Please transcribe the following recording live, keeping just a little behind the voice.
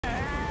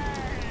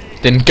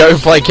Then go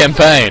play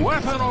campaign.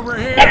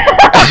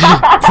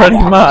 Pretty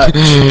much.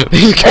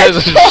 These guys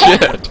are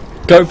shit.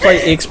 Go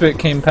play expert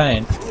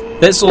campaign.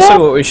 That's also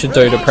what we should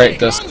do to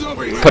practice.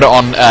 Put it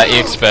on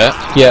expert.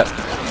 Yep.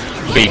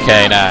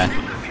 BK now.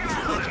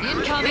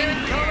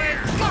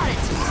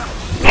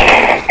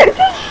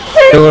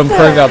 It will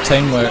improve our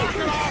teamwork.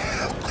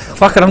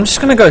 Fuck it, I'm just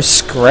gonna go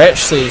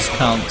scratch these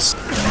cunts.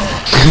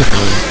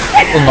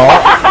 Or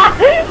not.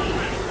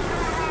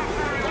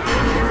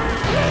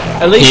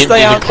 At least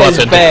they aren't as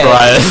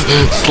bad.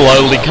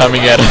 Slowly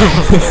coming at him.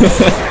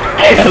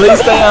 At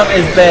least they aren't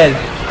as bad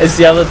as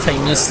the other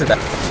team yesterday,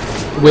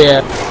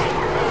 where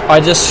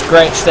I just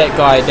scratched that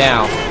guy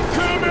down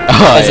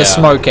as a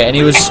smoker, and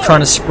he was just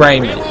trying to spray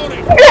me.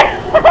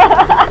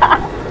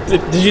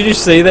 Did you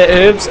just see that,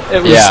 Herbs?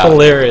 It was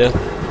hilarious.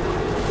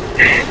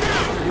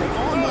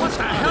 What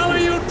the hell are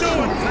you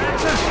doing,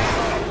 Francis?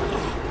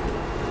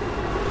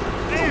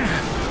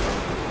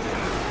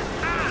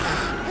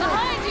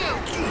 Behind you!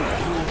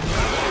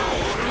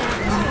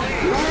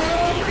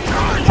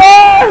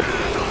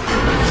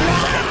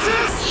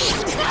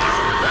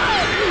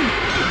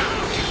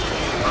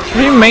 What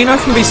do you mean I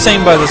can be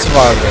seen by the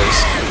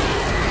survivors?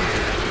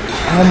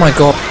 Oh my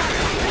god.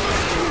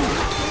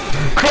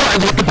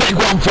 Kriaz, what the big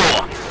one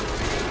for?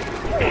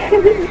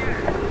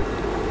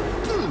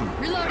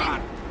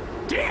 Reloading.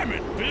 Damn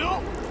it,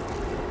 Bill!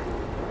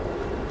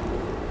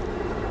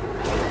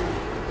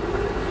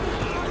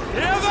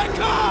 Here they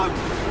come!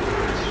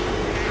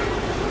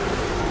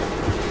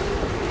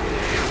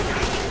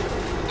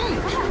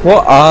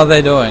 What are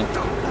they doing?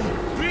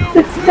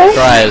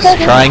 Kriaz,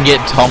 try and get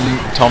Tom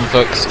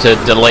Fuchs to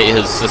delete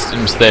his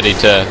Systems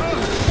 32. Alright.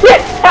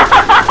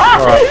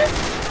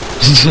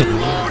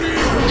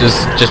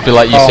 just be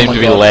like, you seem to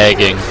be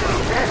lagging.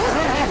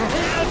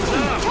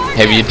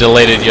 Have you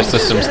deleted your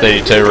Systems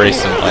 32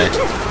 recently?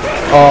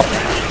 Oh.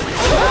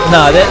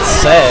 Nah, that's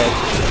sad.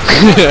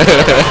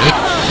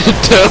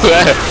 Do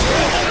it.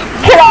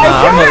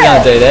 Nah, I'm not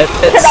gonna do that.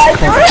 That's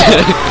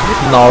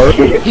no.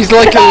 He's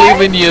like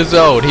 11 years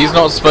old. He's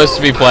not supposed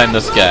to be playing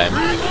this game.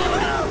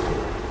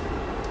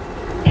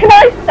 Can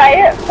I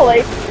say it,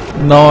 please?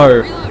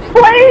 No.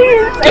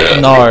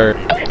 Please! No.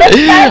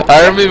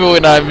 I remember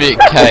when I met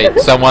Kate,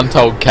 someone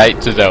told Kate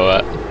to do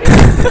it.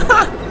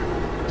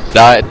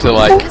 I had to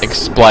like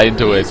explain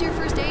to her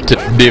to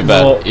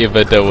never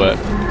ever do it.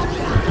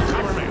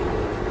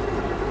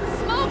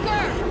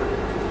 Smoker!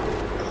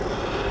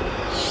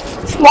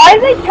 Why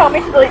did they tell me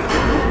to delete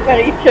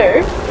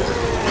 32?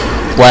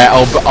 Wait,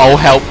 I'll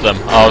help them.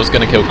 I was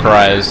gonna kill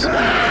Kriaz.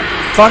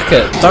 Fuck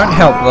it. Don't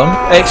help them.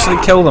 Actually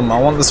kill them. I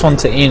want this one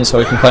to end so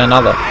we can play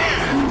another.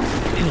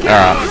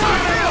 Alright.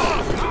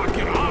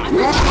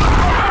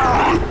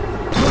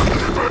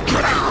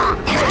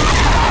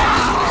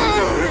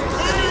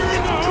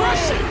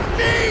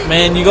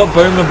 Man, you got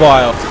boomer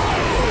bio.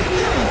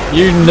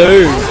 You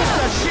knew.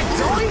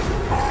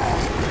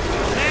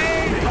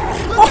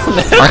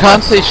 I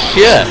can't see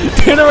shit.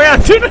 Turn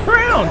around, turn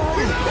around.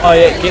 Oh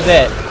yeah, get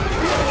that.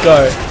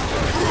 Go.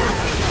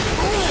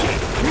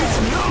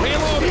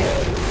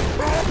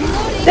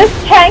 This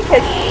tank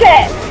is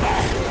shit!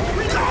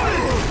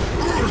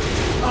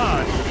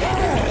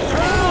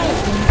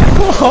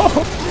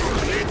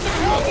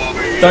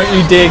 Don't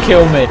you dare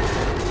kill me.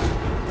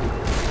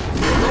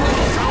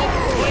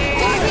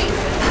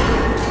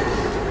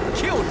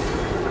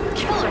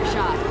 Killer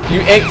shot. You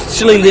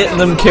actually let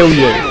them kill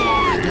you.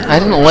 I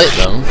didn't let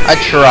them. I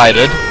tried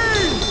it.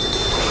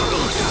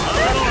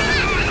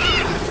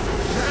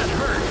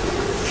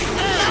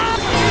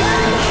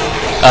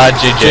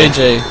 GG.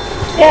 GG.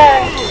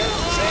 Yeah.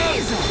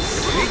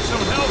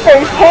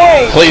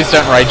 Okay. Please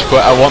don't rage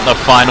quit. I want the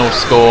final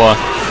score.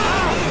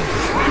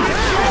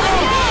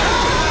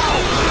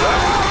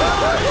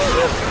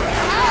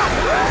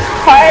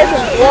 Kriaz is a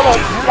little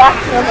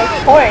fraction of his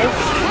points.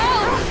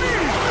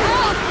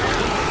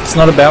 It's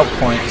not about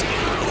points.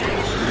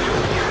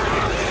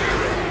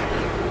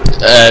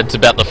 It's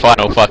about the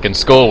final fucking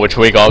score, which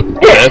we got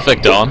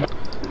perfect on.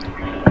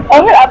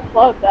 I'm gonna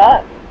upload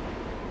that.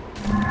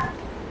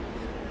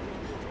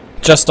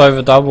 Just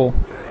over double.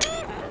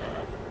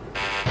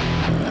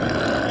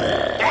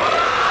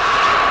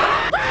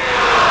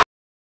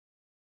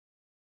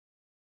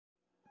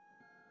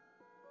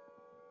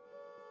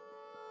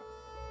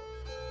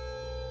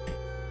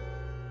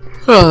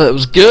 Oh, that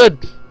was good.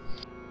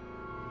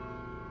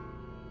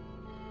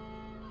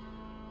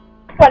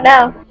 What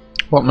now?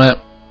 What map?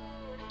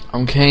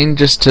 I'm keen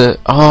just to.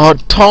 Oh,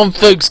 Tom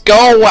Fuchs,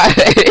 go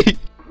away!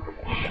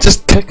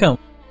 Just kick him.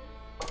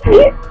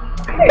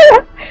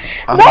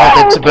 Oh,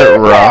 that's a bit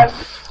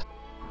rough.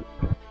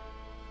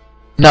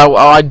 No,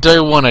 I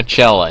do want a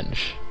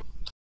challenge.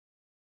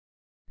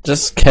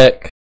 Just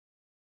kick.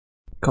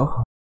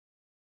 God.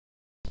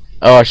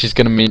 Oh, she's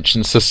gonna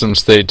mention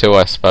Systems 32,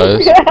 I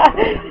suppose.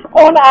 I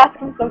wanna ask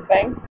him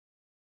something.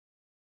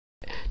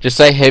 Just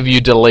say, have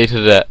you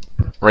deleted it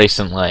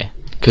recently?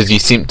 Because you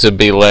seem to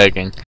be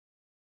lagging.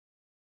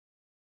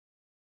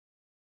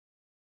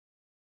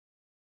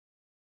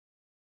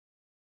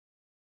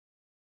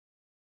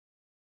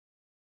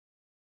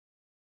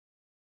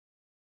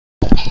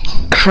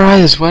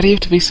 Kriaz, why do you have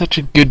to be such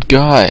a good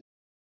guy?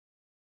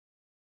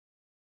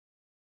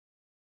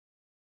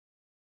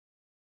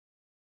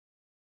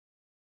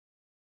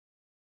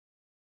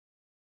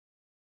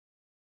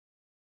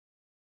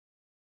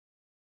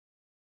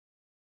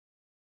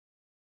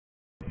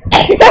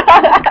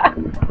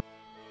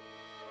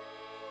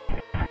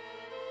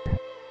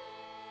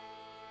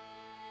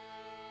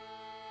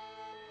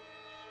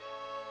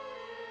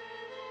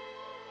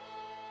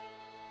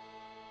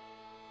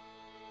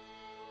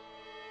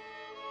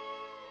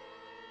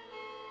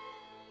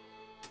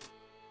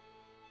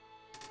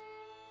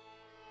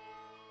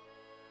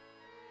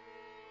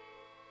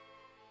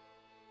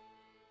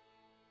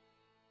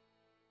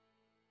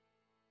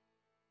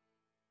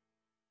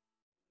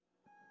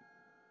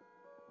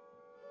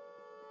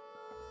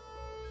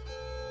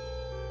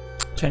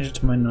 Change it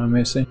to my no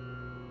mercy.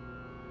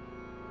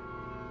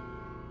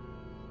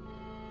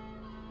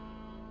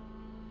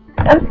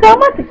 I'm still in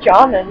my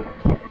pajamas.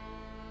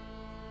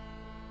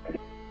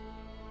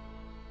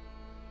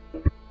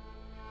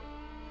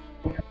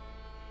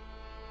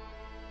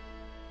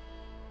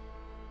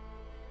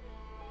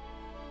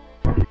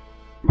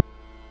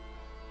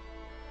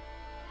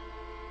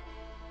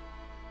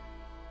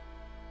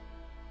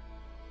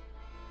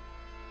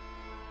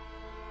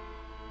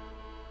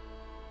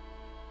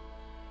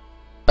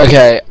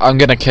 Okay, I'm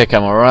gonna kick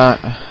him, alright?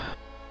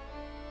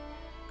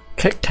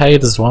 Kick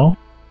Kate as well.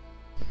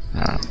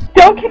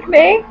 Don't kick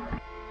me!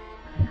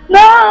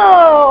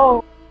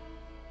 No!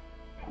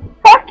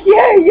 Fuck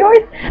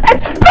you!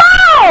 It's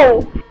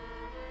foul!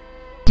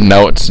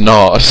 No, it's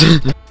not.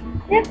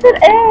 Yes, it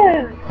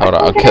is! Hold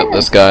on, I'll kick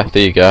this guy.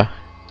 There you go.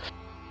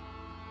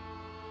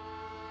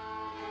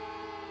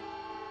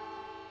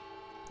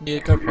 Yeah,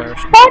 go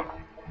perish. Fuck!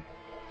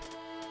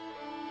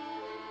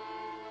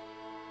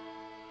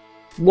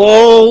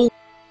 Whoa!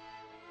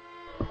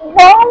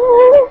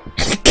 Whoa!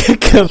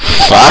 Kick him.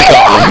 Fuck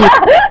off.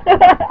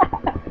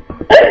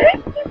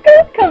 He's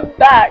gonna come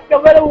back,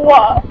 no matter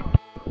what.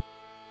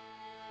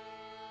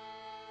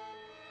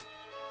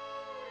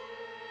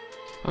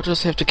 I'll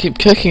just have to keep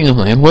kicking him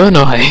then, won't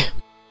I?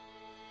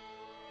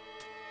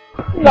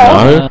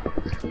 No.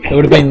 It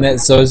would have been that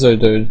Zozo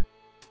dude.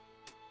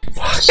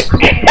 Fuck.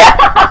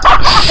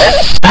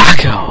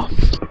 Fuck off.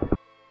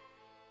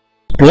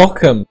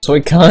 Block him so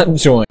he can't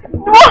join.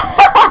 Why?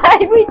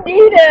 We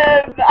need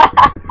him!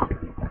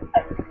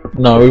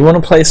 No, we want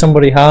to play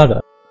somebody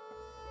harder.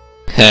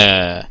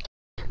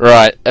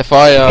 Right, if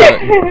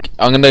I'm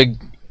gonna...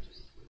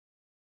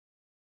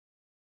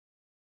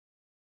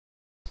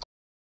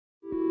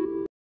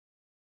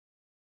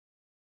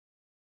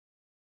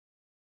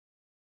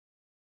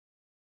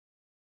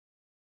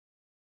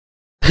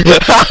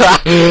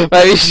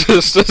 Maybe it's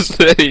just as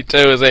 32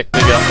 is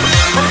acting up.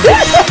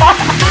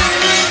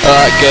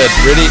 Alright, good.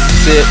 Ready,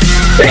 set,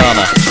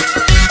 banana.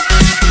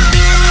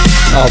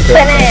 Oh, good.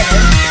 Bananas.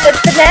 It's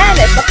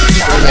bananas, not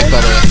bananas. By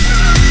the way.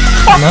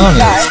 Fuck you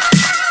Bananas. guys.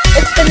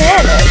 It's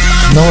bananas.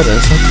 No, it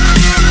isn't.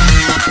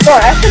 No,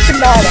 I said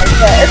bananas,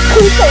 but it's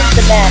cool saying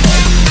bananas.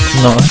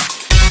 No.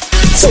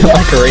 It's not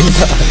like a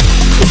retard.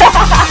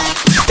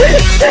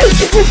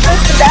 It's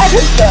just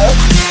bananas though.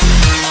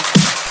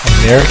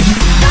 American?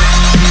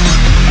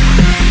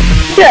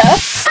 Yeah.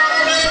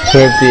 To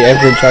have the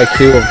average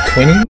IQ of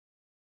 20?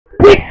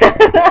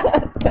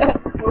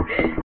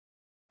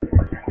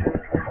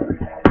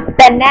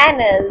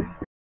 Bananas.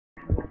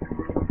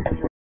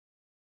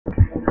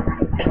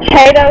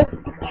 Potatoes,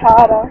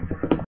 potato.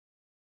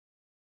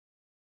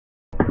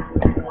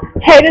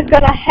 Potatoes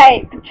gonna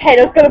hate,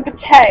 potatoes gonna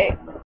potato.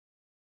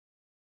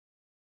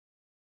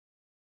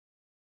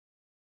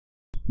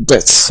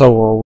 That's so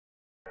old.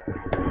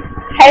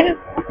 Haters,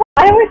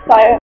 I always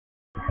say it.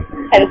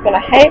 Haters gonna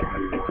hate,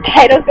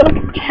 potatoes gonna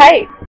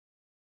potato.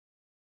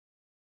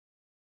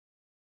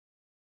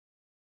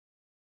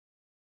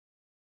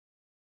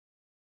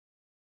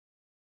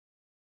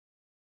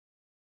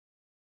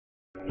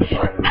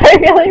 I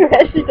really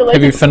wish you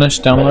Have you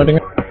finished downloading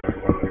it?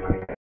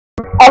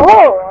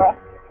 Aurora.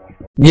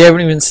 You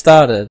haven't even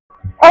started.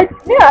 Yeah,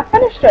 I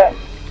finished it.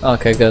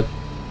 Okay, good.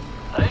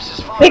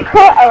 We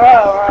call it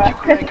Aurora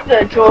because it's a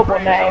adorable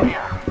name.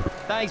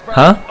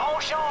 Huh?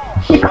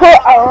 We call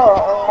it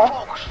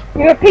Aurora.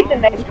 You repeat the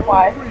name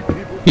twice.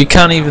 You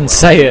can't even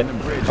say it.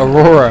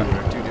 Aurora.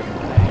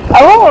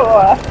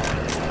 Aurora.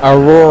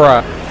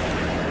 Aurora.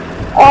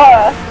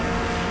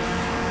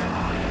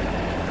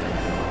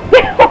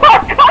 Why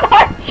can't I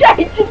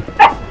change his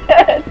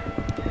method?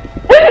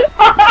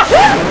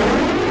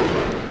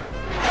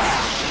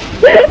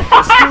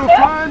 Still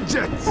flying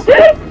jets. I got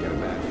a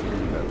bad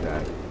feeling about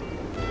that.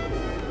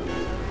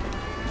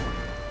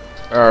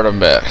 Alright, I'm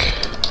back.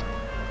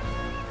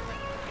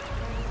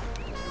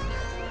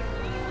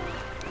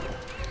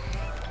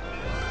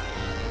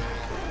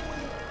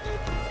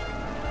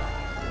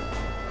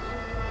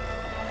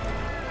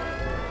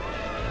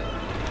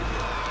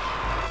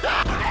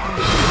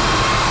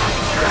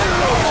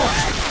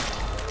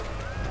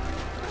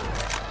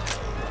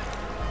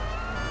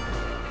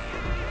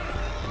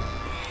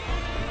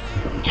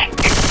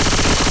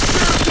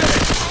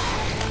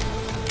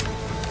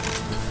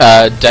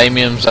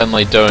 Damien's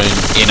only doing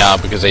NR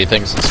because he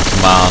thinks it's a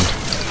command.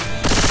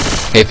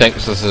 He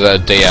thinks this is a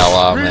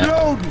DLR map.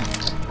 Reloading.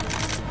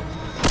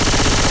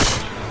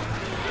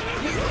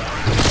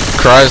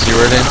 Kriaz, you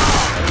ready?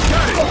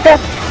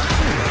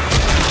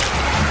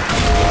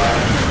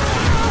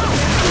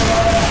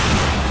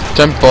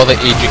 Don't bother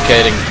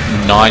educating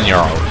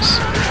 9-year-olds.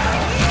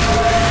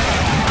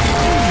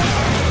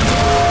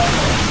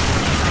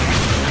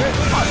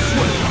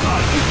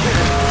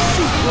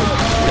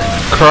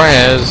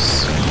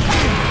 Kriaz.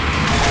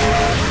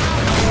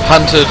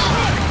 Hunted.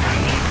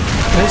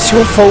 It's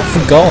your fault for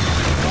going.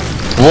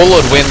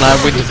 Warlord went I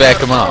went to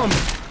back him up.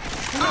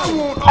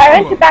 I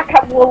went to back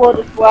up Warlord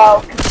as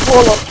well, because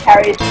Warlord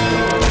carried.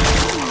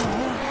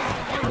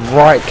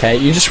 Right, Kate,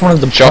 you just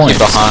wanted the Jockey points.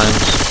 behind.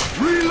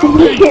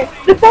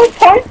 There's no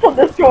points on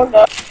this one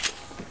though.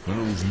 One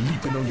of those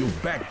leaping on your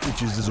back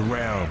bitches is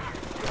around.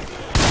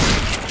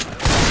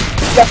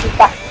 Jockey's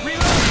back.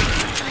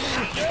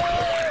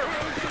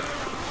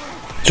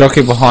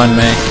 Jockey behind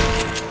me.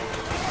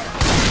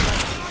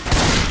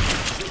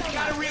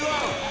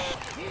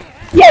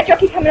 Yeah,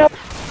 jockey coming up.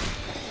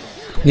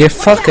 Yeah,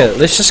 fuck it.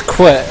 Let's just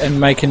quit and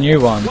make a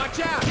new one.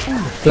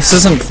 This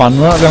isn't fun.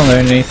 We're not gonna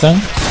learn anything.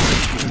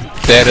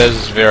 That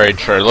is very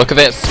true. Look at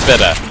that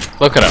spitter.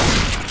 Look at him.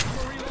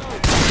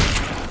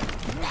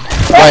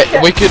 Wait,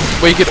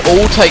 we could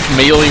all take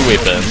melee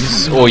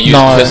weapons or use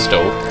No.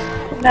 pistol.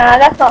 Nah,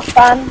 that's not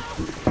fun.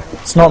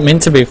 It's not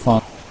meant to be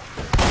fun.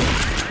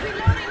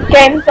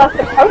 Games are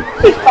supposed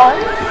to be fun.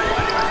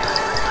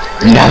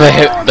 No,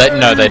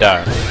 no, they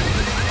don't.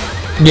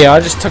 Yeah, I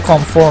just took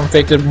on 4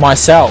 infected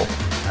myself.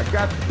 I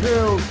got the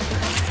pills.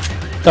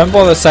 Don't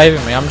bother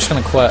saving me. I'm just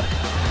gonna quit.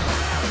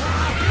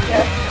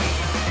 Yeah.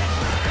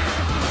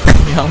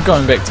 Yeah, I'm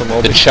going back to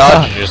lobby. The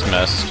charge just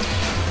missed.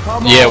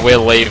 Come Yeah, on. we're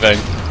leaving.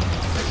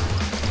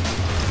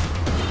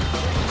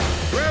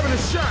 Grabbing a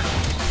shot.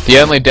 The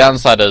only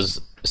downside is,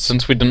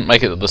 since we didn't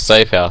make it to the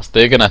safe house,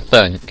 they're gonna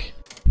think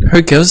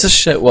Who gives a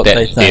shit what they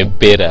that they're think?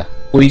 better.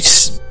 We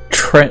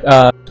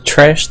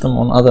trashed them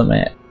on other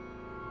map.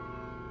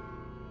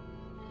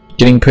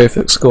 Getting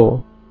perfect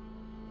score.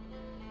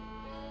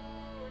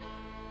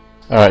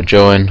 Alright,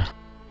 join.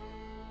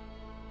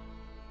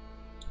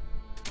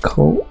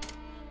 Cool.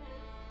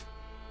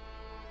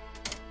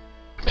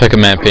 Pick a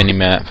map, any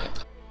map.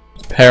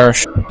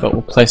 Perish, but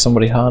we'll play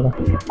somebody harder.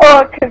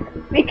 Or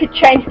we could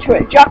change to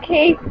a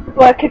jockey,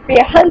 or it could be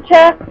a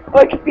hunter,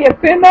 or it could be a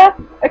boomer,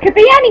 or it could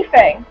be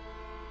anything.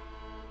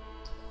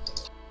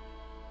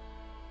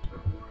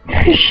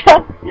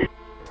 Shut.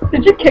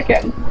 Did you kick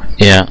him?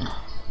 Yeah.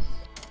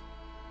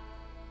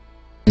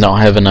 Not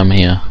having them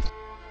here.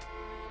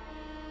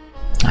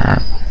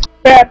 Alright.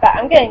 Yeah, but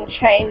I'm getting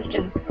changed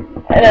in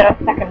a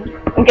second.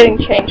 I'm getting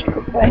changed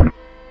quickly.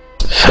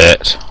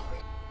 Fit.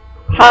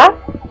 Huh?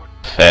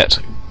 Fit.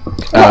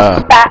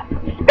 Not fat.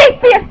 Speak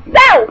for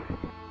yourself!